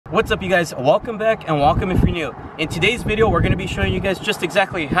What's up, you guys? Welcome back and welcome if you're new. In today's video, we're going to be showing you guys just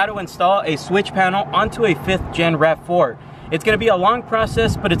exactly how to install a switch panel onto a 5th gen RAV4. It's going to be a long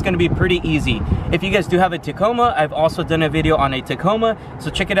process, but it's going to be pretty easy. If you guys do have a Tacoma, I've also done a video on a Tacoma, so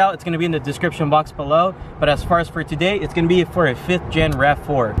check it out. It's going to be in the description box below. But as far as for today, it's going to be for a 5th gen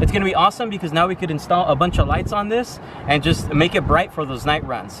RAV4. It's going to be awesome because now we could install a bunch of lights on this and just make it bright for those night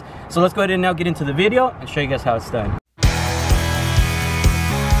runs. So let's go ahead and now get into the video and show you guys how it's done.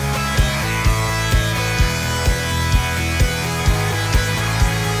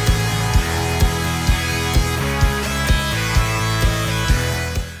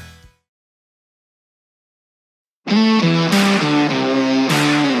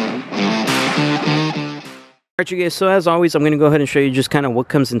 Alright, you guys, so as always, I'm going to go ahead and show you just kind of what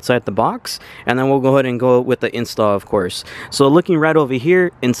comes inside the box, and then we'll go ahead and go with the install, of course. So looking right over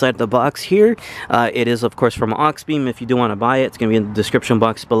here inside the box here, it is of course from AUXBEAM. If you do want to buy it, it's going to be in the description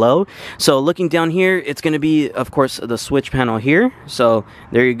box below. So looking down here, it's going to be of course the switch panel here. So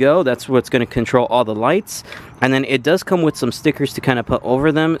there you go, that's what's going to control all the lights. And then it does come with some stickers to kind of put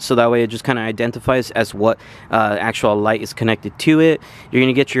over them, so that way it just kind of identifies as what actual light is connected to it. You're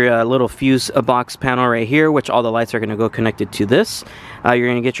going to get your little fuse box panel right here, which all the lights are going to go connected to this. You're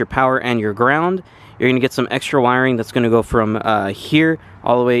going to get your power and your ground. You're going to get some extra wiring that's going to go from here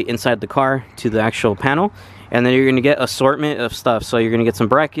all the way inside the car to the actual panel. And then you're going to get assortment of stuff. So you're going to get some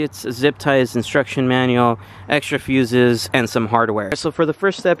brackets, zip ties, instruction manual, extra fuses, and some hardware. So for the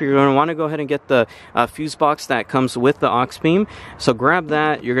first step, you're going to want to go ahead and get the fuse box that comes with the AUXBEAM. So grab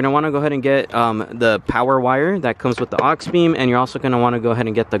that. You're going to want to go ahead and get the power wire that comes with the AUXBEAM, and you're also going to want to go ahead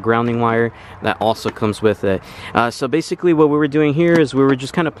and get the grounding wire that also comes with it. So basically what we were doing here is we were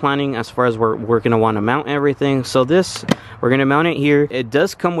just kind of planning as far as we're going to want to mount everything. So this, we're going to mount it here. It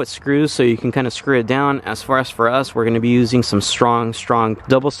does come with screws, so you can kind of screw it down. As far as for us, we're going to be using some strong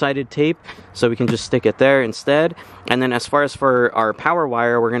double-sided tape, so we can just stick it there instead. And then as far as for our power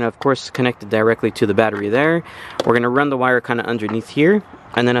wire, we're going to of course connect it directly to the battery there. We're going to run the wire kind of underneath here.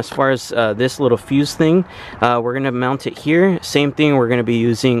 And then as far as this little fuse thing, we're going to mount it here. Same thing, we're going to be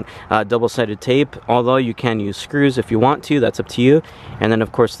using double-sided tape, although you can use screws if you want to, that's up to you. And then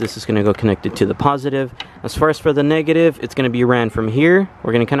of course this is going to go connected to the positive. As far as for the negative, it's going to be ran from here.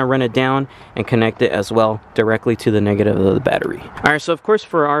 We're going to kind of run it down and connect it as well directly to the negative of the battery. Alright, so of course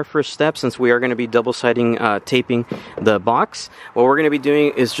for our first step, since we are going to be double-siding taping the box, what we're going to be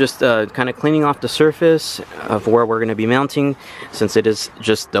doing is just kind of cleaning off the surface of where we're going to be mounting, since it is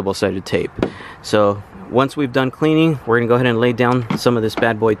just double-sided tape. So once we've done cleaning, we're gonna go ahead and lay down some of this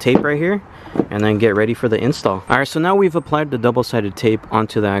bad boy tape right here and then get ready for the install. Alright, so now we've applied the double-sided tape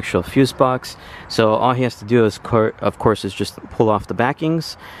onto the actual fuse box. So all he has to do is, of course, is just pull off the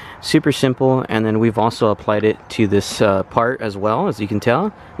backings. Super simple. And then we've also applied it to this part as well. As you can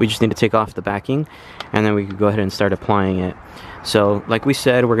tell, we just need to take off the backing, and then we can go ahead and start applying it. So like we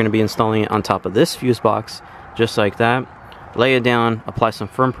said, we're going to be installing it on top of this fuse box, just like that. Lay it down, apply some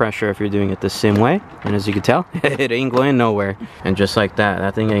firm pressure if you're doing it the same way, and as you can tell, it ain't going nowhere. And just like that,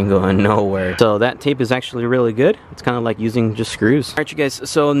 that thing ain't going nowhere. So that tape is actually really good. It's kind of like using just screws. Alright, you guys,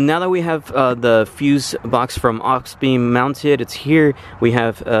 so now that we have the fuse box from AUXBEAM mounted, it's here. We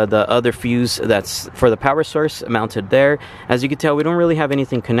have the other fuse that's for the power source mounted there. As you can tell, we don't really have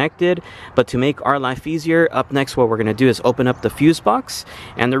anything connected, but to make our life easier, up next what we're going to do is open up the fuse box.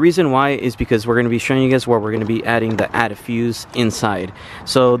 And the reason why is because we're going to be showing you guys where we're going to be adding the added fuse inside.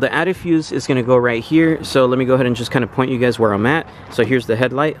 So the added fuse is going to go right here. So let me go ahead and just kind of point you guys where I'm at. So here's the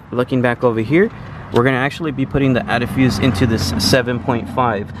headlight. Looking back over here, we're going to actually be putting the added fuse into this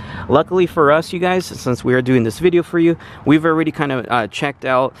 7.5. Luckily for us, you guys, since we are doing this video for you, we've already kind of checked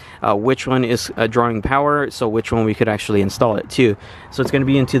out which one is drawing power, so which one we could actually install it to. So it's going to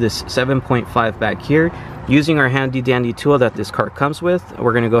be into this 7.5 back here. Using our handy dandy tool that this cart comes with,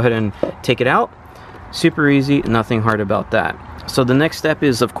 we're going to go ahead and take it out. Super easy, nothing hard about that. So the next step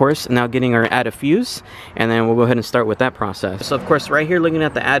is, of course, now getting our added fuse, and then we'll go ahead and start with that process. So of course, right here looking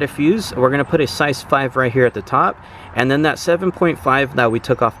at the added fuse, we're going to put a size 5 right here at the top, and then that 7.5 that we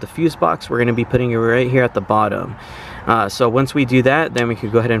took off the fuse box, we're going to be putting it right here at the bottom. So once we do that, then we can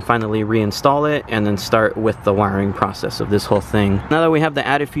go ahead and finally reinstall it and then start with the wiring process of this whole thing. Now that we have the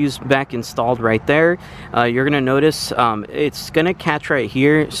added fuse back installed right there, you're going to notice it's going to catch right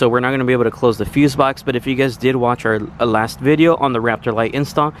here, so we're not going to be able to close the fuse box. But if you guys did watch our last video on the RAPTOR light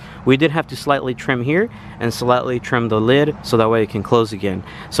install, we did have to slightly trim here and slightly trim the lid so that way it can close again.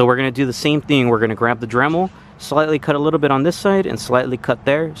 So we're going to do the same thing. We're going to grab the Dremel, slightly cut a little bit on this side and slightly cut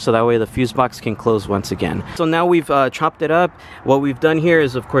there, so that way the fuse box can close once again. So now we've chopped it up. What we've done here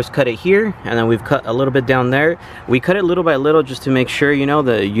is of course cut it here, and then we've cut a little bit down there. We cut it little by little just to make sure, you know,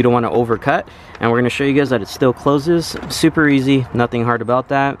 that you don't want to overcut, and we're going to show you guys that it still closes. Super easy, nothing hard about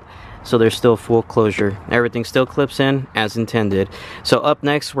that. So there's still full closure. Everything still clips in as intended. So up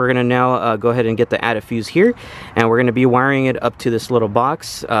next, we're gonna now go ahead and get the added fuse here, and we're gonna be wiring it up to this little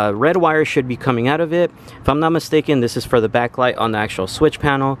box. Red wire should be coming out of it. If I'm not mistaken, this is for the backlight on the actual switch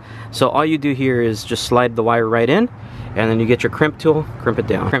panel. So all you do here is just slide the wire right in, and then you get your crimp tool, crimp it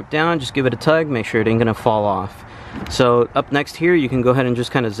down. Crimp down, just give it a tug, make sure it ain't gonna fall off. So up next here, you can go ahead and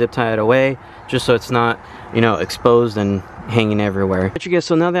just kind of zip tie it away, just so it's not, you know, exposed and hanging everywhere. But you guys,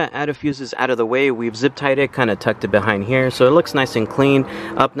 so now that added fuse is out of the way, we've zip tied it, kind of tucked it behind here, so it looks nice and clean.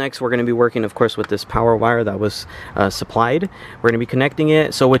 Up next, we're going to be working, of course, with this power wire that was supplied. We're going to be connecting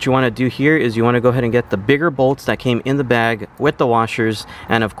it. So what you want to do here is you want to go ahead and get the bigger bolts that came in the bag with the washers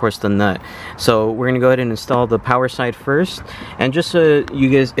and of course the nut. So we're going to go ahead and install the power side first, and just so you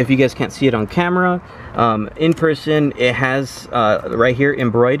guys, if you guys can't see it on camera, in person it has right here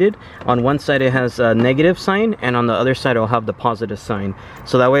embroidered. On one side it has a negative sign, and on the other side it'll have the positive sign,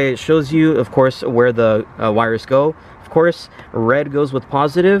 so that way it shows you of course where the wires go. Of course, red goes with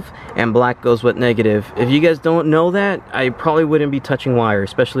positive and black goes with negative. If you guys don't know that, I probably wouldn't be touching wire,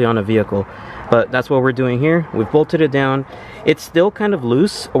 especially on a vehicle, but that's what we're doing here. We've bolted it down. It's still kind of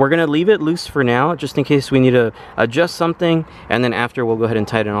loose. We're gonna leave it loose for now, just in case we need to adjust something, and then after we'll go ahead and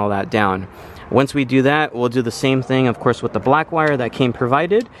tighten all that down. Once we do that, we'll do the same thing, of course, with the black wire that came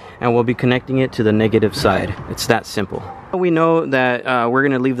provided, and we'll be connecting it to the negative side. It's that simple. We know that we're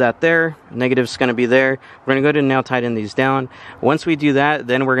going to leave that there. Negative's going to be there. We're going to go ahead and now tighten these down. Once we do that,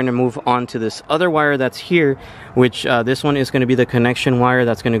 then we're going to move on to this other wire that's here, which this one is going to be the connection wire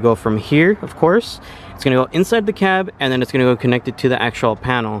that's going to go from here, of course. It's going to go inside the cab, and then it's going to go connected to the actual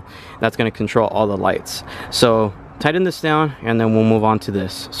panel that's going to control all the lights. So tighten this down, and then we'll move on to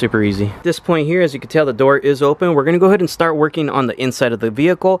this. Super easy. At this point here, as you can tell, the door is open. We're going to go ahead and start working on the inside of the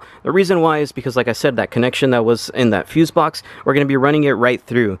vehicle. The reason why is because, like I said, that connection that was in that fuse box, we're going to be running it right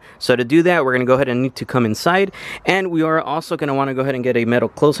through. So to do that, we're going to go ahead and need to come inside, and we are also going to want to go ahead and get a metal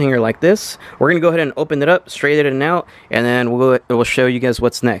clothes hanger like this. We're going to go ahead and open it up, straighten it out, and then we'll show you guys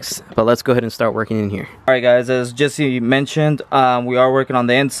what's next. But let's go ahead and start working in here. All right, guys, as Jesse mentioned, we are working on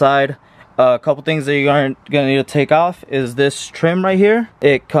the inside. A couple things that you're gonna need to take off is this trim right here.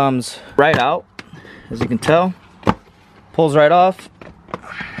 It comes right out, as you can tell, pulls right off.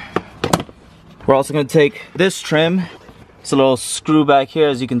 We're also gonna take this trim. It's a little screw back here,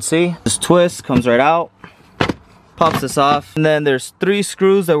 as you can see. This twist comes right out, pops this off, and then there's 3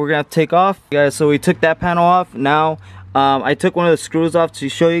 screws that we're gonna have to take off, guys. So we took that panel off. Now I took one of the screws off to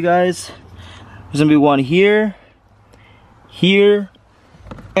show you guys. There's gonna be one here, here,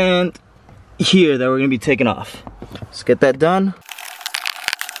 and here that we're gonna be taking off. Let's get that done.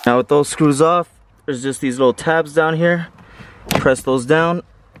 Now with those screws off, there's just these little tabs down here. Press those down,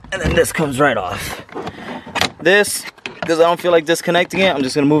 and then this comes right off. This, because I don't feel like disconnecting it, I'm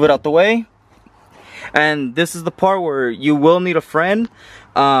just gonna move it out the way. And this is the part where you will need a friend.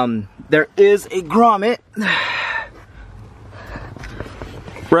 There is a grommet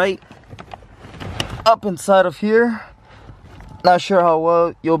right up inside of here. Not sure how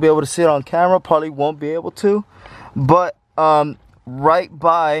well you'll be able to see it on camera. Probably won't be able to. But right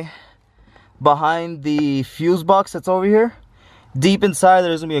behind the fuse box that's over here, deep inside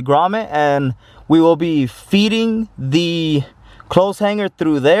there's gonna be a grommet, and we will be feeding the clothes hanger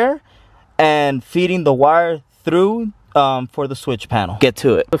through there and feeding the wire through for the switch panel. Get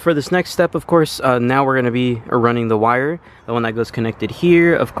to it. So for this next step, of course, now we're going to be running the wire, the one that goes connected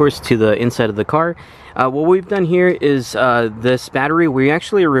here, of course, to the inside of the car. What we've done here is this battery, we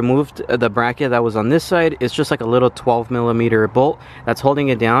actually removed the bracket that was on this side. It's just like a little 12mm bolt that's holding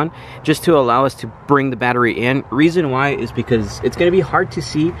it down, just to allow us to bring the battery in. Reason why is because it's going to be hard to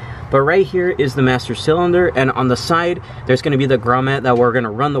see, but right here is the master cylinder, and on the side there's going to be the grommet that we're going to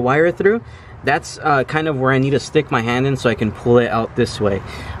run the wire through. That's kind of where I need to stick my hand in so I can pull it out this way.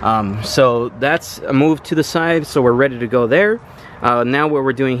 So that's a move to the side, so we're ready to go there. Now what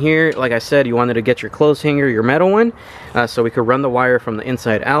we're doing here, like I said, you wanted to get your clothes hanger, your metal one, so we could run the wire from the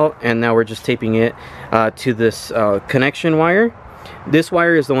inside out, and now we're just taping it to this connection wire. this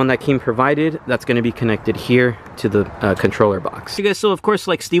wire is the one that came provided. That's going to be connected here to the controller box. Okay guys, so of course,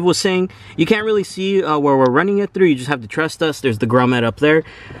 like Steve was saying, you can't really see where we're running it through. You just have to trust us. There's the grommet up there.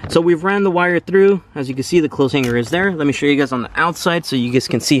 So we've ran the wire through. As you can see, the clothes hanger is there. Let me show you guys on the outside so you guys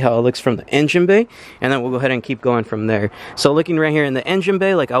can see how it looks from the engine bay, and then we'll go ahead and keep going from there. So looking right here in the engine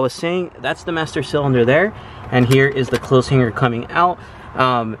bay, like I was saying, that's the master cylinder there, and here is the clothes hanger coming out.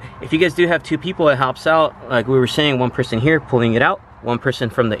 If you guys do have two people, it helps out. Like we were saying, one person here pulling it out, one person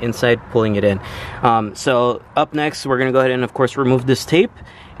from the inside pulling it in. So up next, we're gonna go ahead and of course remove this tape,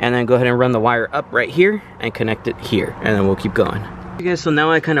 and then go ahead and run the wire up right here and connect it here, and then we'll keep going. Okay guys, so now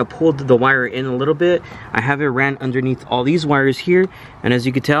I kind of pulled the wire in a little bit. I have it ran underneath all these wires here, and as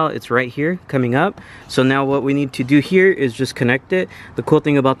you can tell, it's right here coming up. So now what we need to do here is just connect it. The cool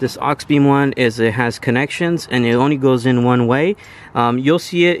thing about this AUXBEAM one is it has connections, and it only goes in one way. You'll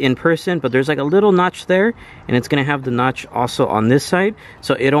see it in person, but there's like a little notch there, and it's gonna have the notch also on this side,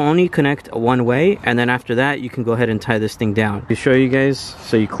 so it'll only connect one way, and then after that you can go ahead and tie this thing down. To show you guys,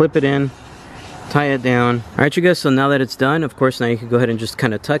 so you clip it in, tie it down. All right you guys, so now that it's done, of course now you can go ahead and just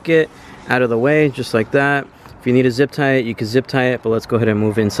kind of tuck it out of the way, just like that. If you need to zip tie it, you can zip tie it, but let's go ahead and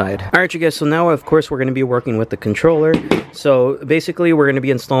move inside. All right you guys, so now of course we're going to be working with the controller. So basically we're going to be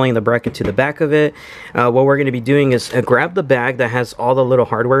installing the bracket to the back of it. What we're going to be doing is grab the bag that has all the little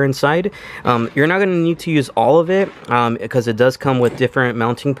hardware inside. You're not going to need to use all of it because it does come with different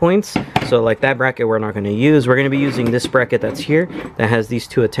mounting points. So like that bracket we're not going to use. We're going to be using this bracket that's here that has these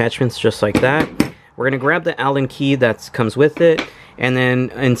two attachments just like that. We're going to grab the Allen key that comes with it, and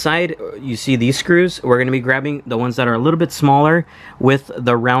then inside you see these screws. We're going to be grabbing the ones that are a little bit smaller with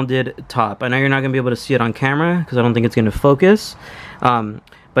the rounded top. I know you're not going to be able to see it on camera because I don't think it's going to focus,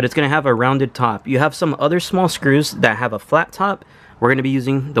 but it's going to have a rounded top. You have some other small screws that have a flat top. We're going to be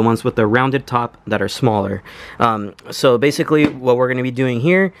using the ones with the rounded top that are smaller. So basically what we're going to be doing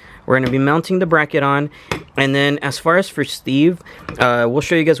here, we're going to be mounting the bracket on, and then as far as for Steve, we'll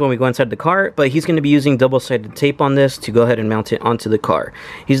show you guys when we go inside the car, but he's going to be using double-sided tape on this to go ahead and mount it onto the car.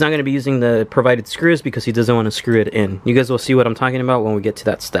 He's not going to be using the provided screws because he doesn't want to screw it in. You guys will see what I'm talking about when we get to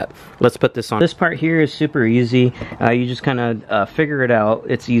that step. Let's put this on. This part here is super easy. You just kind of figure it out.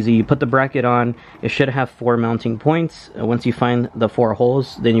 It's easy. You put the bracket on. It should have 4 mounting points. Once you find the 4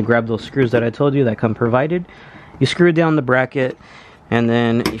 holes, then you grab those screws that I told you that come provided. You screw down the bracket, and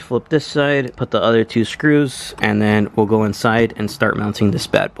then you flip this side, put the other 2 screws, and then we'll go inside and start mounting this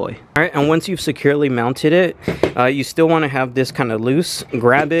bad boy. Alright, and once you've securely mounted it, you still want to have this kind of loose.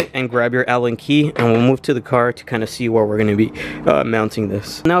 Grab it and grab your Allen key, and we'll move to the car to kind of see where we're going to be mounting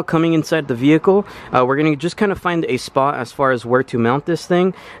this. Now coming inside the vehicle, we're going to just kind of find a spot as far as where to mount this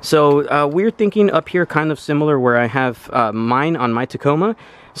thing. So we're thinking up here kind of similar where I have mine on my Tacoma.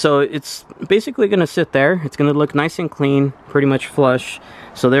 So it's basically going to sit there. It's going to look nice and clean, pretty much flush.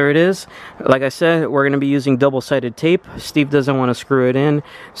 So there it is. Like I said, we're going to be using double-sided tape. Steve doesn't want to screw it in,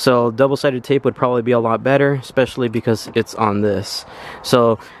 so double-sided tape would probably be a lot better, especially because it's on this.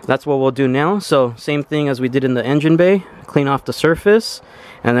 So that's what we'll do now. So same thing as we did in the engine bay, clean off the surface,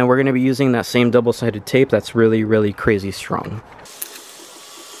 and then we're going to be using that same double-sided tape that's really, really crazy strong.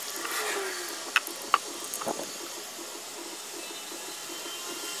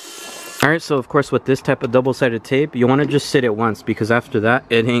 Alright, so of course with this type of double-sided tape, you want to just sit it once, because after that,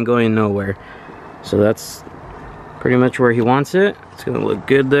 it ain't going nowhere. So that's pretty much where he wants it. It's going to look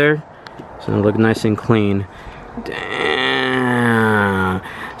good there. It's going to look nice and clean. Damn.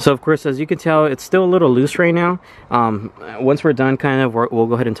 So of course, as you can tell, it's still a little loose right now. Once we're done, we'll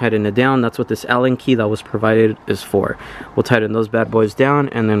go ahead and tighten it down. That's what this Allen key that was provided is for. We'll tighten those bad boys down,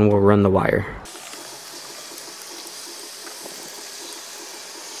 and then we'll run the wire.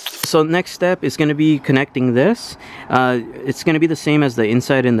 So next step is going to be connecting this. It's going to be the same as the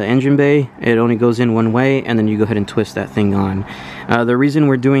inside in the engine bay. It only goes in one way, and then you go ahead and twist that thing on. The reason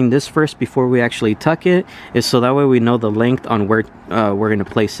we're doing this first before we actually tuck it is so that way we know the length on where we're going to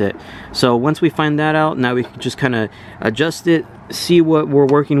place it. So once we find that out, now we can just kind of adjust it, see what we're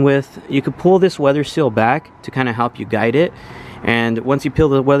working with. You could pull this weather seal back to kind of help you guide it. And once you peel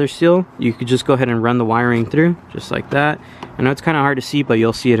the weather seal, you could just go ahead and run the wiring through, just like that. I know it's kind of hard to see, but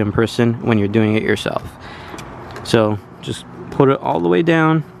you'll see it in person when you're doing it yourself. So just put it all the way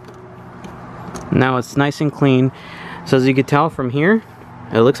down. Now it's nice and clean. So as you can tell from here,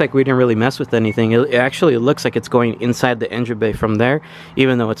 It looks like we didn't really mess with anything. It actually looks like it's going inside the engine bay from there,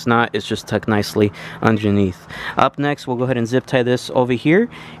 even though it's not. It's just tucked nicely underneath. Up next, we'll go ahead and zip tie this over here,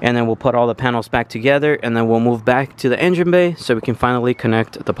 and then we'll put all the panels back together, and then we'll move back to the engine bay so we can finally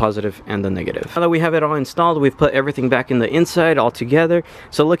connect the positive and the negative. Now that we have it all installed, we've put everything back in the inside all together.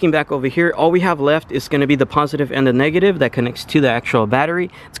 So looking back over here, all we have left is going to be the positive and the negative that connects to the actual battery.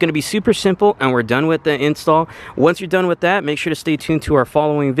 It's going to be super simple, and we're done with the install. Once you're done with that, make sure to stay tuned to our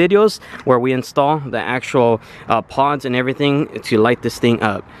following videos where we install the actual pods and everything to light this thing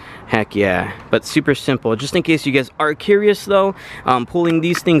up. Heck yeah. But super simple. Just in case you guys are curious though, pulling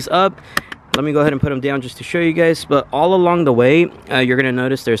these things up, let me go ahead and put them down just to show you guys. But all along the way, you're going to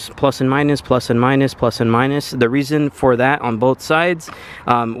notice there's plus and minus, plus and minus, plus and minus. The reason for that on both sides,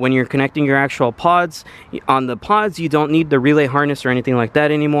 when you're connecting your actual pods, on the pods, you don't need the relay harness or anything like that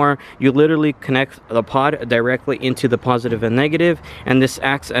anymore. You literally connect the pod directly into the positive and negative, and this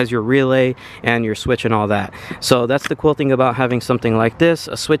acts as your relay and your switch and all that. So that's the cool thing about having something like this,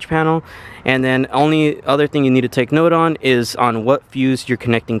 a switch panel. And then only other thing you need to take note on is on what fuse you're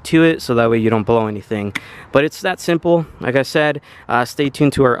connecting to it, so that way you don't blow anything. But it's that simple. Like I said, stay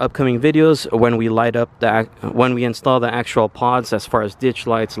tuned to our upcoming videos when we light up when we install the actual pods, as far as ditch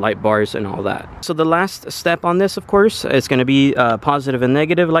lights, light bars, and all that. So the last step on this, of course, is going to be positive and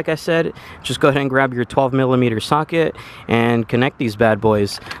negative. Like I said, just go ahead and grab your 12mm socket and connect these bad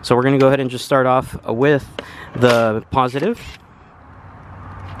boys. So we're going to go ahead and just start off with the positive,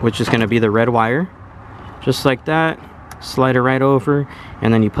 which is going to be the red wire. Just like that, slide it right over,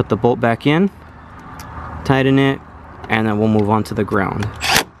 and then you put the bolt back in, tighten it, and then we'll move on to the ground.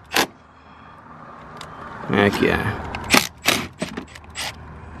 Heck yeah.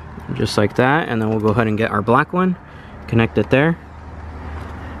 Just like that, and then we'll go ahead and get our black one, connect it there,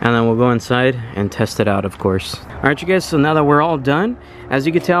 and then we'll go inside and test it out, of course. Alright you guys, so now that we're all done, as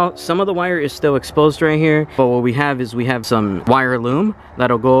you can tell, some of the wire is still exposed right here, but what we have is we have some wire loom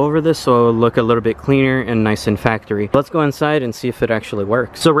that'll go over this, so it'll look a little bit cleaner and nice and factory. Let's go inside and see if it actually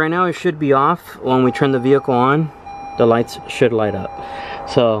works. So right now it should be off. When we turn the vehicle on, the lights should light up.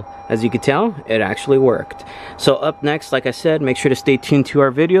 So as you can tell, it actually worked. So up next, like I said, make sure to stay tuned to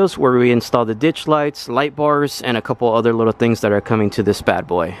our videos where we install the ditch lights, light bars, and a couple other little things that are coming to this bad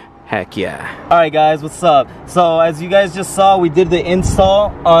boy. Heck yeah. Alright guys, what's up? So as you guys just saw, we did the install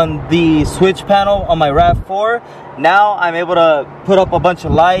on the switch panel on my RAV4. Now I'm able to put up a bunch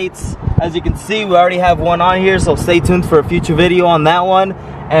of lights. As you can see, we already have one on here, so stay tuned for a future video on that one.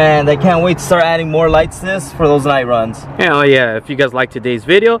 And I can't wait to start adding more lights to this for those night runs. Hell yeah. If you guys like today's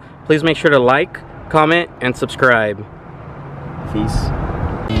video, please make sure to like, comment, and subscribe. Peace.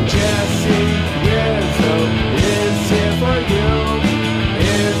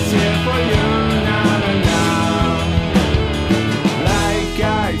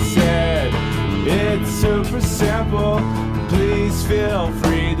 Super simple, please feel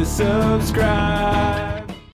free to subscribe.